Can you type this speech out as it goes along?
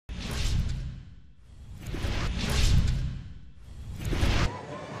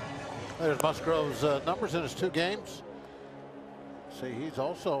There's Musgrove's numbers in his 2 games. See, he's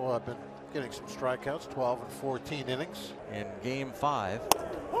also been getting some strikeouts, 12 and 14 innings. In game 5.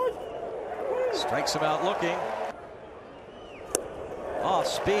 Strikes him out looking. Off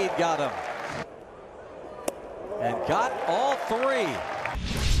speed got him. And got all 3.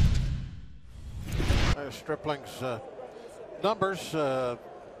 Stripling's numbers, for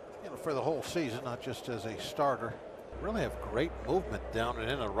the whole season, not just as a starter. Really have great movement down and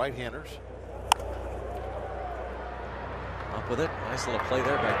in the right-handers. Up with it. Nice little play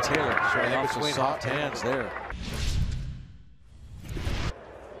there by Taylor. Showing off some soft hands there.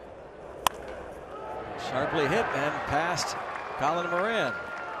 Sharply hit and past Colin Moran.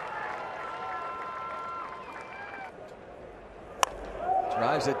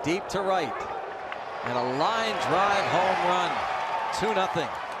 Drives it deep to right. And a line drive home run. 2-0.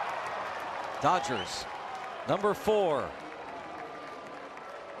 Dodgers. Number 4.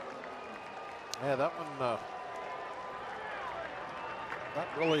 Yeah, that one not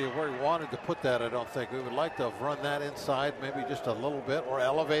really where he wanted to put that, I don't think. We would like to have run that inside maybe just a little bit or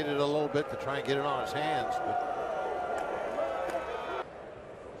elevated a little bit to try and get it on his hands.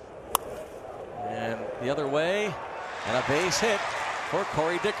 And the other way, and a base hit for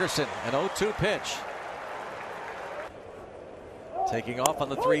Corey Dickerson. An 0-2 pitch. Taking off on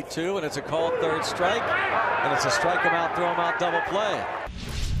the 3-2, and it's a called 3rd strike, and it's a strike him out, throw him out double play.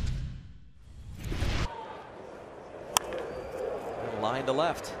 And line to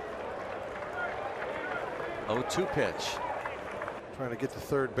left. 0-2 pitch. Trying to get to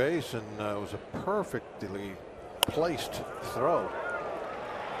third base, and it was a perfectly placed throw.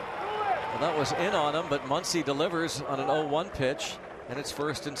 Well, that was in on him, but Muncy delivers on an 0-1 pitch, and it's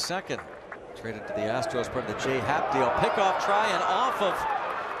 1st and 2nd. Traded to the Astros, part of the J. Happ deal. Pickoff try and off of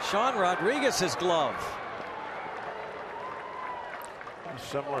Sean Rodriguez's glove. A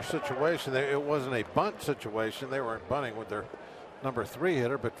similar situation. It wasn't a bunt situation. They weren't bunting with their number 3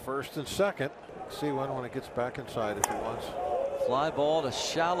 hitter, but 1st and 2nd. See when it gets back inside if he wants. Fly ball to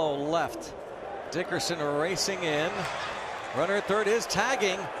shallow left. Dickerson racing in. Runner at 3rd is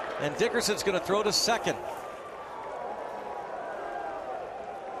tagging, and Dickerson's going to throw to 2nd.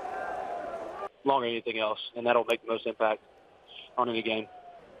 Longer than anything else, and that'll make the most impact on any game.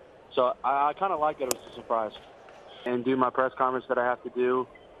 So I kind of like that it was a surprise. And do my press conference that I have to do.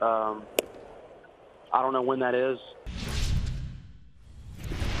 I don't know when that is.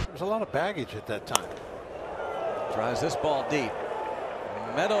 There's a lot of baggage at that time. Drives this ball deep.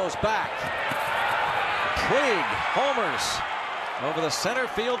 Meadows back. Puig homers over the center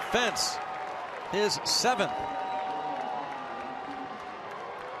field fence. His 7th.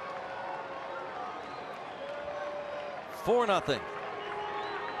 Four nothing.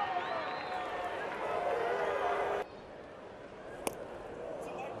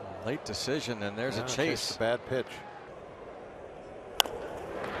 Late decision, and there's a chase. A bad pitch.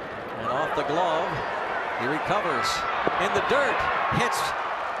 And off the glove. He recovers. In the dirt. Hits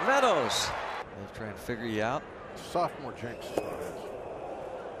Meadows. They're trying to figure you out. Sophomore jinx.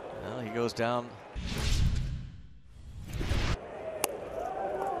 Well, he goes down.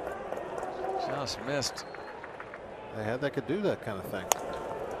 Just missed. They could do that kind of thing.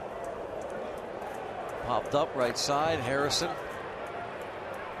 Popped up right side. Harrison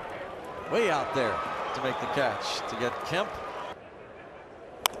way out there to make the catch to get Kemp.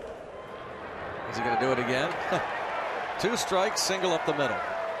 Is he going to do it again? 2 strikes, single up the middle.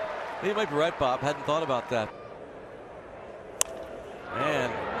 He might be right, Bob. Hadn't thought about that.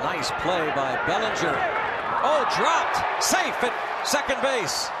 And nice play by Bellinger. Oh, dropped. Safe at 2nd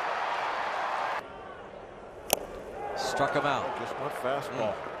base. Struck him out. Just went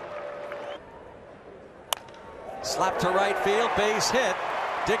fastball. Slap to right field, base hit.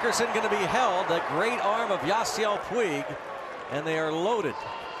 Dickerson going to be held. A great arm of Yasiel Puig, and they are loaded.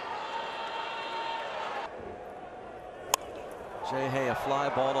 Jay Hay, a fly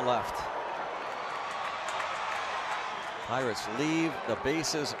ball to left. Pirates leave the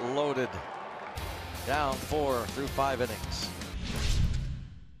bases loaded. Down 4 through 5 innings.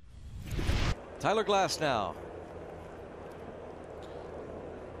 Tyler Glass now.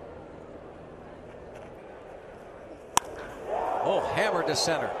 Oh, hammered to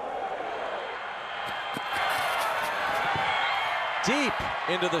center. Deep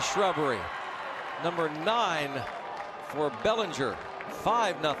into the shrubbery. Number 9 for Bellinger.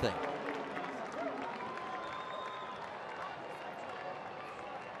 5-0.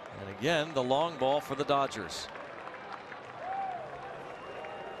 And again, the long ball for the Dodgers.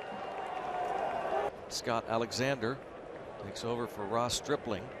 Scott Alexander takes over for Ross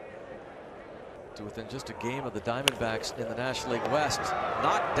Stripling. to within just a game of the Diamondbacks in the National League West.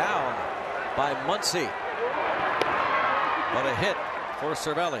 Knocked down by Muncy. But a hit for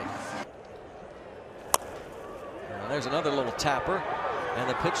Cervelli. And there's another little tapper. And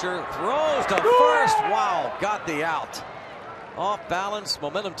the pitcher throws to first. Wow, got the out. Off balance,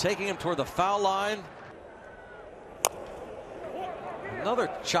 momentum taking him toward the foul line. Another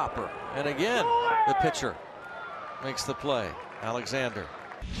chopper. And again, the pitcher makes the play. Alexander.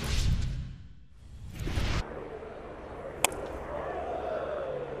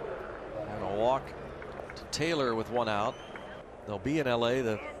 And a walk to Taylor with one out. They'll be in LA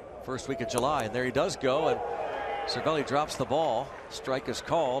the first week of July, and there he does go, and Cervelli drops the ball. Strike is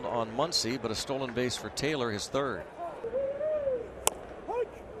called on Muncy, but a stolen base for Taylor, his third.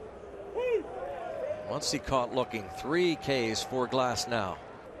 Muncy caught looking. 3 Ks for Glass now.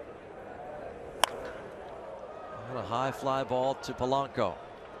 And a high fly ball to Polanco.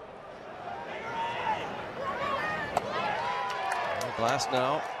 And Glass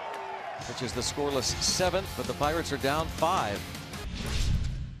now pitches the scoreless 7th, but the Pirates are down 5.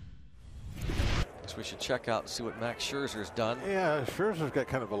 Guess we should check out and see what Max Scherzer's done. Yeah, Scherzer's got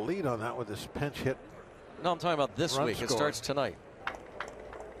kind of a lead on that with this pinch hit. No, I'm talking about this week. Score. It starts tonight.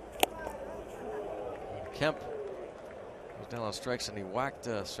 Kemp goes down on strikes, and he whacked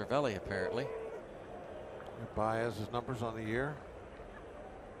Cervelli apparently. Baez's numbers on the year.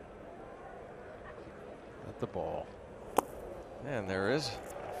 At the ball. And there is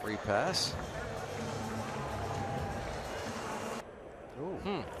a free pass.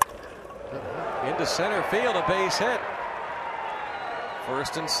 Into center field, a base hit.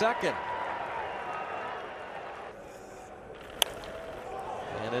 First and second.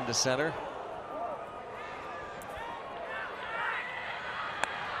 And into center.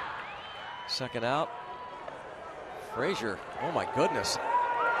 Second out. Frazier, oh my goodness,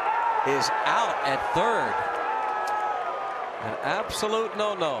 is out at third. An absolute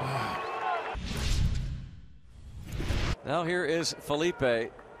no-no. Now here is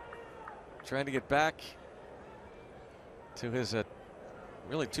Felipe trying to get back to his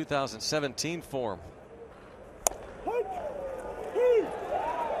really 2017 form.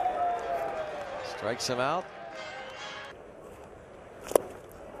 Strikes him out.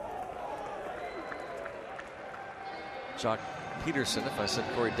 Jock Peterson, if I said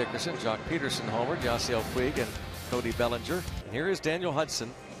Corey Dickerson, Jock Peterson homered, Yasiel Puig and Cody Bellinger. Here is Daniel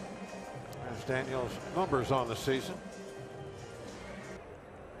Hudson. There's Daniel's numbers on the season.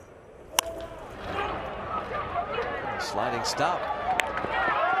 Sliding stop.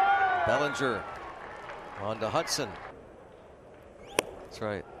 Bellinger on to Hudson. That's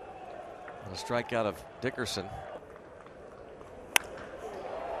right. And a strikeout of Dickerson.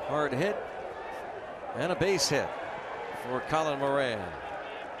 Hard hit. And a base hit for Colin Moran.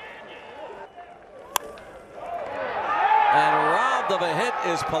 And robbed of a hit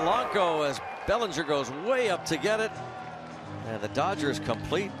is Polanco as Bellinger goes way up to get it. And the Dodgers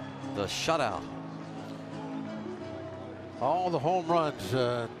complete the shutout. All the home runs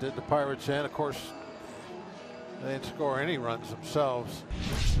did the Pirates in. Of course, they didn't score any runs themselves,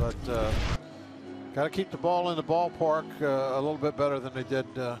 but got to keep the ball in the ballpark a little bit better than they did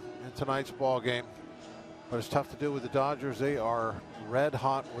in tonight's ball game. But it's tough to do with the Dodgers. They are red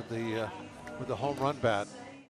hot with the home run bat.